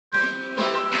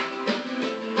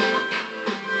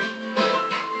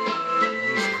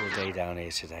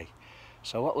here today.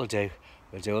 So what we'll do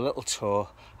a little tour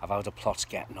of how the plot's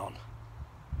getting on.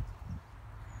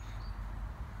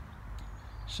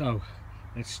 So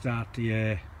let's start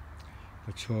the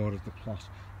tour of the plot.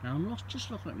 Now I'm not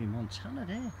just looking at my Montana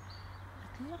there.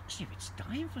 It looks as if it's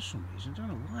dying for some reason. I don't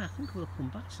know why. I think we'll come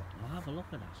back to that and we'll have a look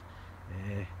at that.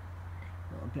 A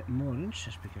little bit more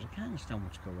interest because I can't understand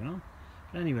what's going on.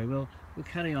 But anyway, we'll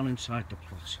carry on inside the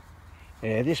plot.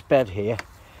 This bed here,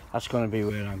 that's going to be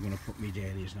where I'm going to put my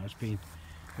dahlias now.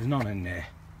 There's none in there.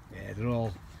 They're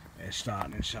all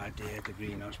starting inside the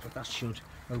greenhouse, but that should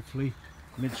hopefully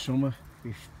midsummer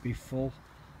be full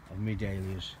of my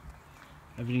dahlias.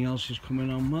 Everything else is coming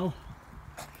on well.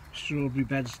 Strawberry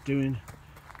bed's doing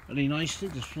very nicely.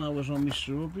 There's flowers on my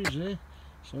strawberries there,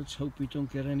 so let's hope we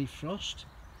don't get any frost.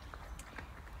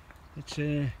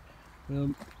 We'll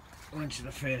go into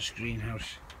the first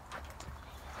greenhouse.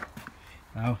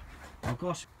 Now I've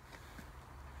got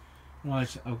 4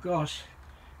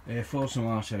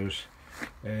 tomatoes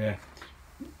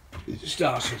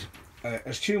started.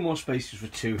 There's 2 more spaces for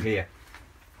 2 here.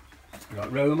 I've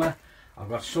got Roma, I've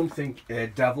got something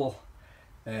Devil,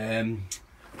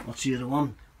 what's the other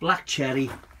one? Black Cherry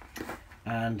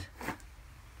and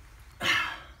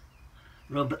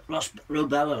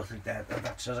Rubella, I think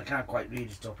that says. I can't quite read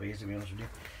it up here, to be honest with you.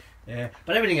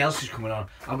 But everything else is coming on.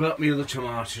 I've got my other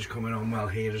tomatoes coming on well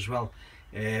here as well.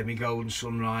 My Golden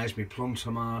Sunrise, my plum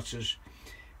tomatoes,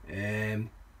 my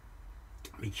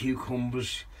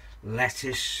cucumbers,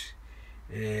 lettuce,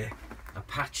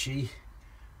 Apache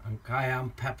and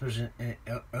cayenne peppers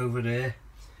over there.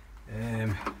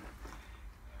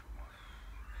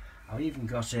 I've even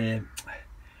got what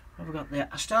have I got there?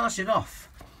 I started off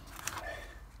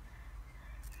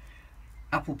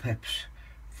apple pips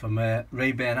from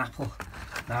Rayburn Apple.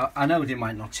 Now I know they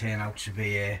might not turn out to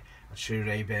be a true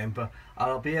Rayburn, but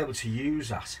I'll be able to use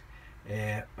that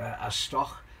as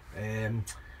stock,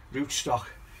 root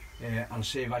stock, and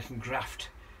see if I can graft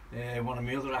one of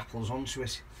my other apples onto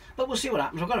it. But we'll see what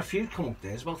happens. I've got a few come up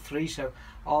there. There's about 3, so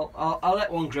I'll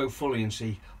let one grow fully and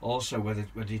see also whether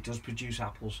it does produce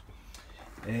apples.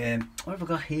 What have I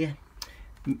got here?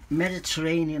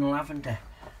 Mediterranean lavender.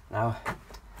 Now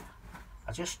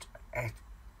I just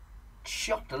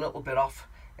chopped a little bit off.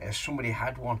 Somebody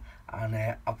had one, and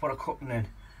I put a cutting in,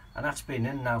 and that's been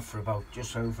in now for about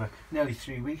just over nearly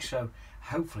 3 weeks. So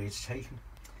hopefully it's taken.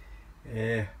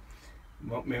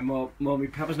 My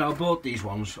peppers. Now I bought these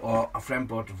ones, or a friend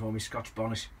bought them for me, Scotch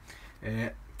bonnet,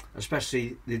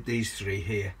 especially these 3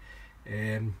 here.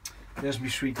 There's my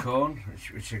sweet corn,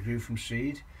 which I grew from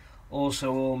seed.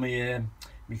 Also all my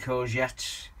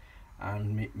courgettes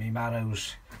and my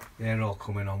marrows, they're all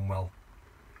coming on well.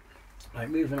 Right,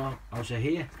 moving on out of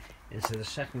here into the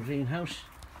second greenhouse.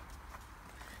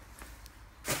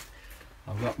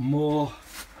 I've got more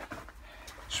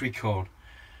sweet corn.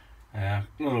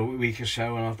 Another week or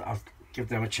so and I'll give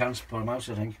them a chance to put them out,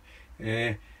 I think.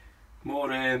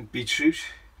 More beetroot,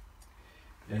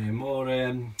 more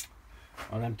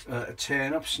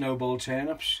turnips, snowball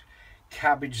turnips,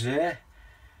 cabbage there,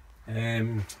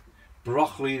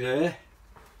 broccoli there,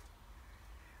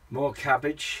 more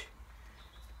cabbage.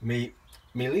 Me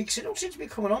leeks, it don't seem to be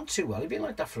coming on too well. It's been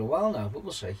like that for a while now, but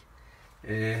we'll see.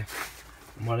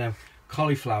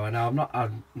 Cauliflower. Now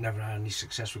I've never had any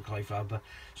success with cauliflower, but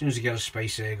as soon as you get a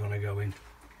space, they're going to go in.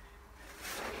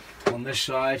 On this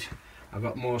side, I've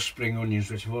got more spring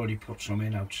onions, which I've already put some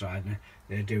in outside now.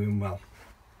 They're doing well.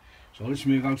 So let's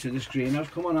move on to this greenhouse.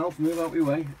 Come on, Alf, move out my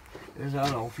way. There's our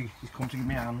Alf. He's come to give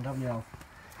me a hand, haven't you, Alf?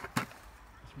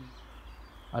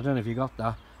 I don't know if you got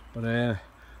that, but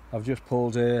I've just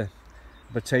pulled a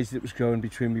potato that was growing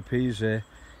between my peas there.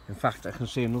 In fact, I can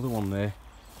see another one there,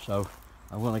 so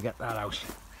I'm going to get that out.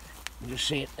 You just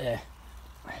see it there.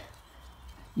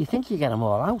 You think you get them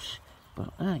all out,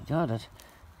 but oh God,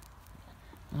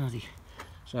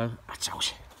 so that's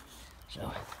out.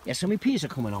 So yeah, so my peas are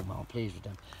coming on well. I'm pleased with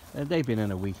them. They've been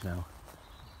in a week now.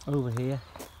 Over here,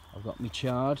 I've got my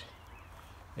chard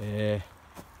and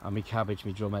my cabbage,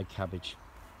 my drum egg cabbage.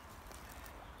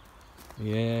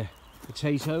 Yeah,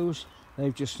 potatoes,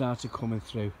 they've just started coming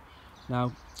through.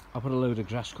 Now, I put a load of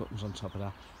grass cuttings on top of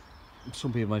that.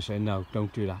 Some people might say, no,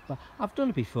 don't do that. But I've done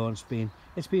it before and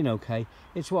it's been okay.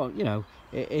 It's what, you know,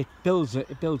 it builds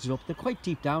it up. They're quite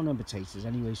deep down on potatoes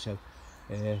anyway, so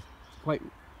quite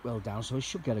well down, so I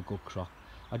should get a good crop.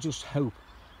 I just hope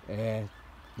there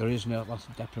is not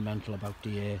nothing detrimental about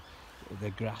the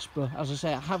grass, but as I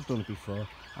say, I have done it before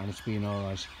and it's been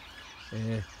alright.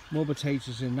 More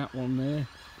potatoes in that one there,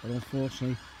 but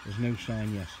unfortunately there's no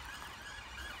sign yet.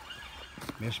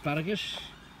 The asparagus,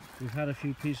 we've had a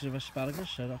few pieces of asparagus,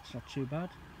 so that's not too bad.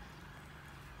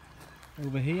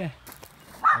 over here,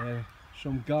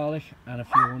 some garlic and a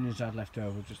few onions I'd left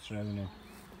over, just thrown in.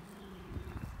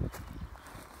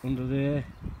 Under there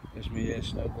is my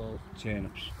snowball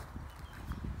turnips.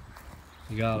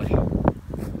 The garlic,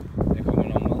 they're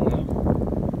coming on well now.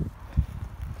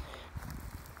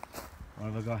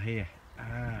 What have I got here?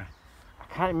 I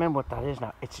can't remember what that is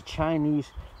now. It's a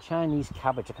Chinese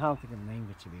cabbage. I can't think of the name of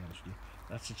it, to be honest with you.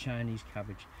 That's a Chinese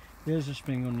cabbage. There's the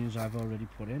spring onions I've already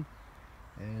put in.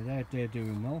 They're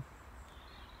doing well.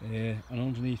 And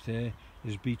underneath there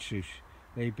is beetroot.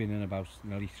 They've been in about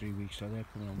nearly 3 weeks, so they're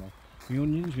coming on well. My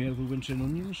onions, my overwintering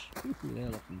onions, they're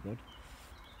looking good.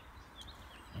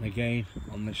 And again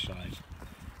on this side.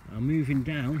 I'm moving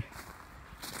down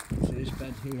to this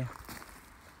bed here.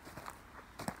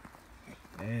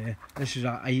 This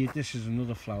is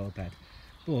another flower bed,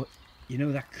 but you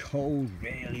know that cold,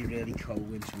 really cold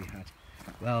winter we had.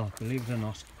 Well, believe it or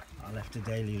not, I left a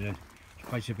dahlia in. It's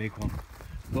quite a big one,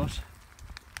 but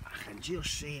I can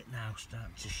just see it now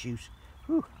starting to shoot.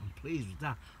 Whew, I'm pleased with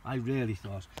that. I really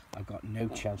thought I've got no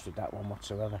chance with that one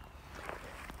whatsoever.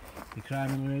 The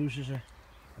climbing roses are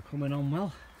coming on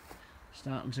well,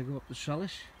 starting to go up the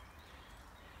trellis.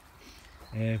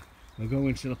 We'll go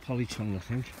into the polytunnel, I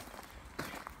think.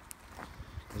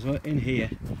 So in here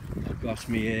I've got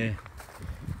my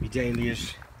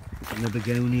dahlias and the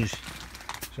begonias.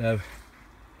 So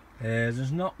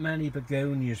there's not many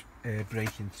begonias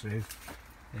breaking through.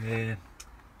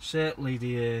 Certainly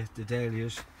the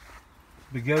dahlias.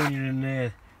 Begonia in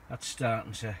there, that's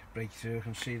starting to break through, I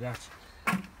can see that.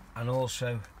 And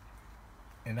also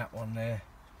in that one there,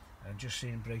 I'm just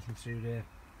seeing breaking through there.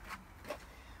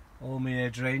 All my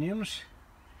geraniums,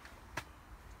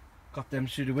 got them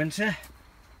through the winter.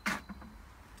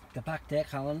 The back there,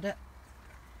 calendar,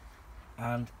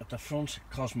 and at the front,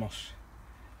 cosmos.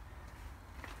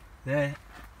 There,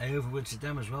 I overwintered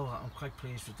them as well. I'm quite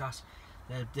pleased with that.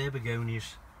 They're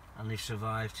begonias, and they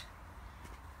survived,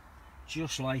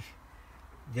 just like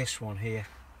this one here.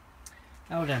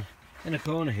 Now then, in the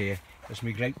corner here is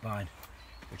my grapevine,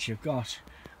 which I've got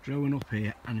growing up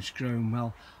here, and it's growing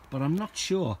well. But I'm not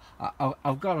sure.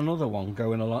 I've got another one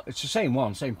going along. It's the same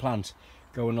one, same plant,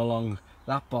 going along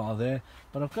that bar there,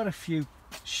 but I've got a few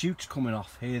shoots coming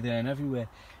off here, there and everywhere.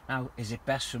 Now, is it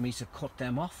best for me to cut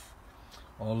them off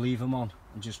or leave them on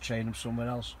and just train them somewhere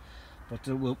else? But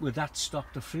would that stop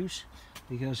the fruit?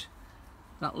 Because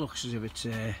that looks as if it's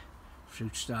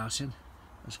fruit starting.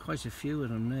 There's quite a few of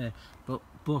them there, but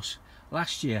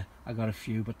last year I got a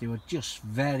few, but they were just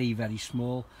very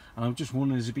small, and I'm just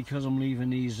wondering, is it because I'm leaving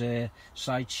these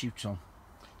side shoots on,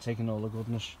 taking all the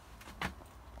goodness?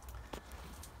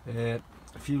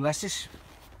 A few lettuce,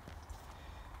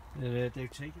 they've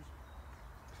taken.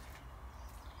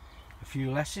 A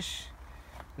few lettuce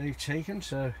they've taken,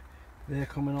 so they're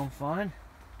coming on fine.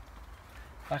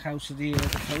 Back out to the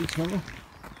polytunnel.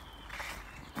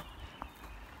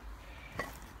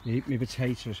 My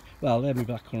potatoes, well, they're my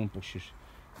blackcurrant bushes,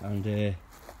 and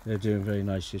they're doing very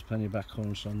nice. There's plenty of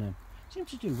blackcurrants on them. Seem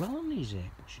to do well on these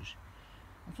bushes,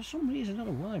 and for some reason, I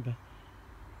don't know why, but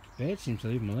birds seem to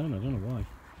leave them alone. I don't know why.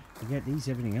 I get these,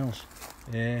 everything else.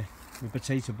 My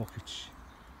potato buckets,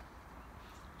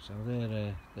 so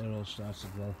they're all started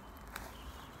well.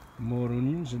 More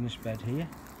onions in this bed here.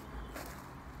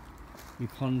 My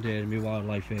pond area, my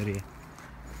wildlife area.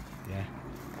 Yeah,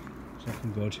 it's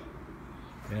looking good.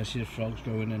 Yeah, I see the frogs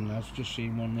going in and I've just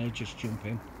seen one there just jump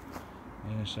in.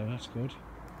 Yeah, so that's good.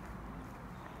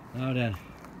 Now then,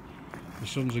 my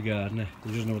son's a gardener.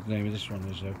 He doesn't know what the name of this one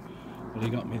is though, but he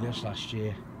got me this last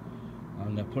year,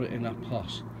 and I put it in that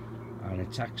pot, and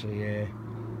it's actually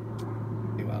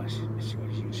well, it's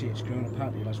what you can see, it's grown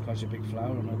apparently. It has quite a big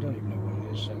flower, and I don't even know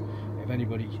what it is, so if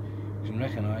anybody can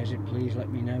recognise it, please let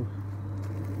me know.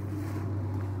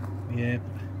 Yeah,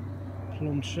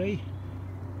 plum tree,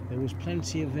 there was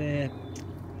plenty of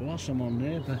blossom on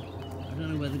there, but I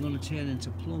don't know whether they're going to turn into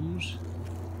plums.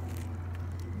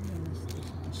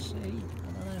 Let's see, I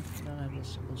don't know,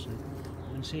 we'll see.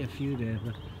 I can see a few there,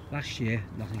 but last year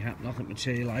nothing happened, nothing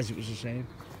materialised, it was the same.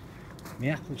 My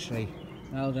apple tree,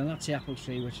 now then, that's the apple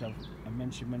tree which I've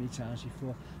mentioned many times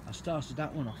before. I started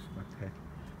that one off back there,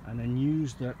 and then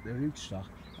used the rootstock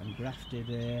and grafted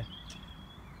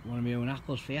one of my own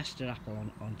apples, Fiesta apple,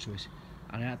 onto it,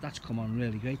 and that's come on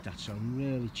really great, that, so I'm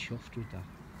really chuffed with that.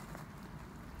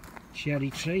 Cherry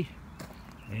tree,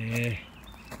 yeah,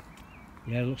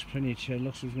 it looks plenty of cherry,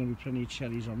 looks like there's going to be plenty of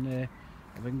cherries on there.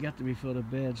 If I can get them before the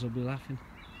birds will be laughing.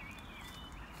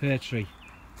 Pear tree,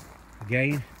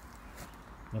 again,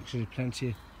 looks like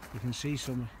plenty, you can see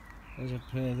some, there's a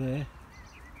pear there.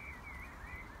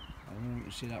 I don't know if you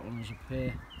can see that one, there's a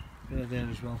pear Bit there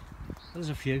as well. There's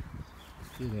a few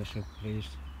there, so pleased.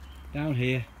 Down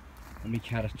here are my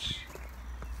carrots.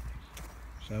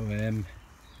 So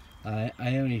I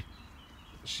only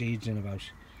seeds in about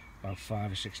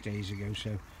 5 or 6 days ago,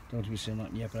 so don't be saying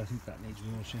nothing yet, but I think that needs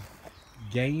watering.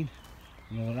 Again,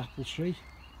 another apple tree.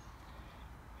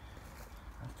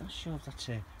 I'm not sure if that's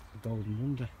a golden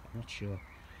wonder, I'm not sure.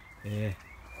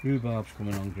 Rhubarb's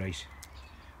coming on great.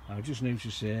 I've just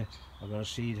noticed there I've got a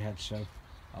seed head, so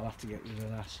I'll have to get rid of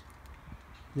that.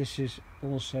 This is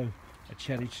also a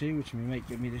cherry tree which my mate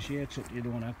gave me this year. Took the other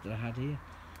one out that I had here,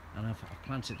 and I've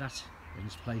planted that in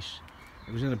its place.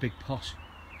 It was in a big pot,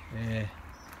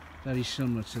 very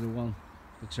similar to the one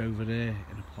that's over there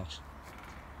in a pot.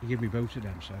 He gave me both of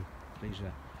them, so please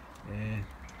there.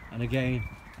 And again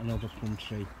another plum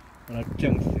tree, but I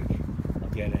don't think I'll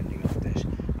get anything off this.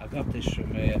 I got this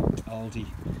from Aldi.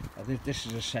 I think this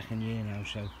is the second year now,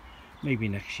 so maybe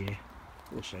next year,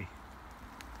 we'll see.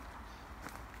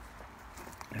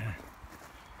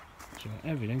 So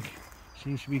everything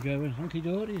seems to be going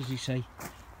hunky-dory, as they say.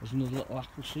 There's another little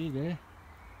apple tree there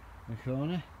in the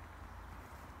corner,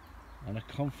 and a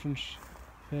conference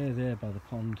fair there by the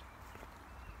pond.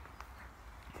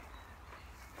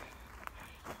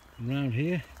 And round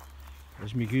here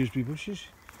there's my gooseberry bushes,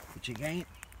 which again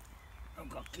I've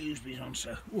got gooseberries on,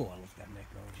 so I love them, they're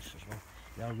gorgeous as well.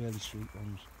 They are really sweet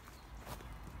ones.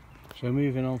 So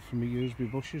moving on from my gooseberry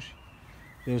bushes,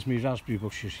 there's my raspberry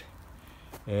bushes.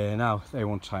 Now they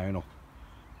won't tie up.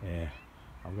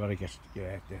 I've got to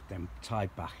get them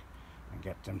tied back and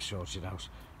get them sorted out.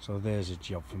 So there's a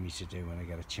job for me to do when I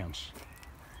get a chance.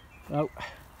 So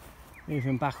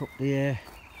moving back up the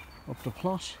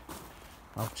plot,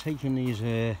 I've taken these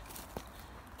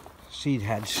seed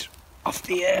heads off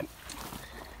the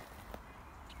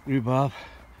rhubarb,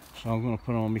 so I'm going to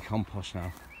put on my compost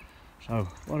now. So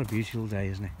what a beautiful day,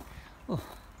 isn't it? Oh,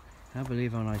 I can't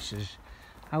believe how nice it is,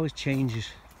 how it changes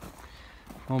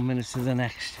 1 minute to the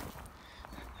next.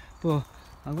 But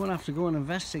I'm going to have to go and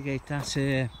investigate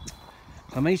that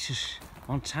Clematis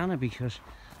montana, because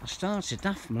I started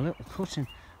that from a little cutting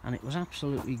and it was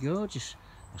absolutely gorgeous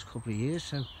last couple of years,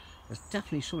 so there's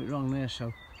definitely something wrong there.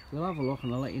 So we'll have a look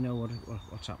and I'll let you know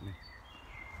what's happening.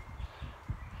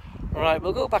 Right,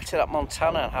 we'll go back to that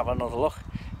montana and have another look,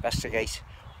 investigate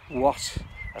what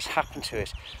has happened to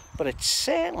it. But it's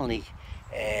certainly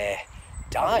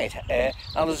died.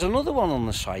 Now there's another one on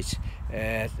the site.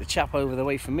 The chap over the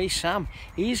way from me, Sam,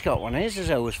 he's got one. His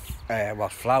is always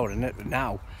flowering it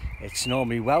now. It's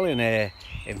normally well in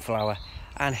flower.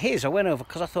 And his, I went over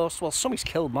because I thought, well, somebody's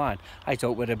killed mine. I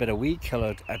thought with a bit of weed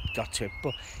killer had got to it,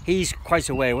 but he's quite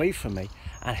a way away from me,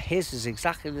 and his is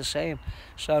exactly the same.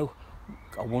 So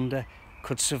I wonder,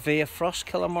 could severe frost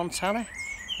kill a montana?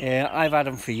 I've had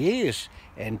them for years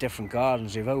in different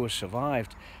gardens. They've always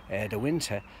survived the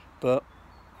winter, but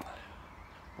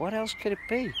what else could it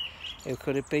be?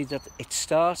 Could it be that it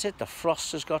started, the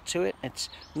frost has got to it, it's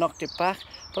knocked it back?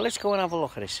 But let's go and have a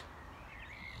look at it.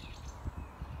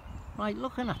 Right,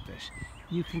 looking at this,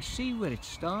 you can see where it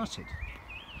started.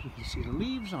 You can see the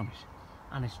leaves on it,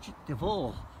 and they've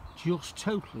all just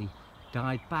totally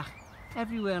died back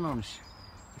everywhere on it.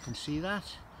 You can see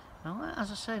that. Now,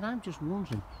 as I said, I'm just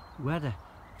wondering whether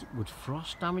would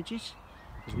frost damage it,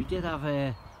 because we did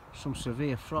have some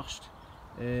severe frost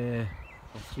 3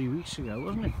 weeks ago,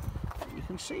 wasn't it? You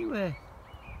can see where,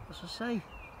 as I say,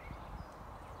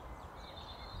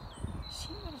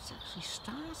 see where it's actually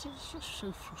started. It's just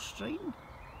so frustrating.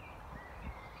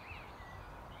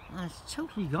 And it's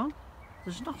totally gone.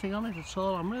 There's nothing on it at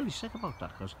all. I'm really sick about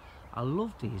that, because I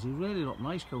love these. They really look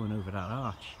nice going over that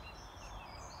arch.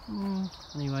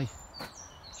 Anyway,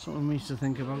 something for me to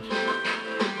think about.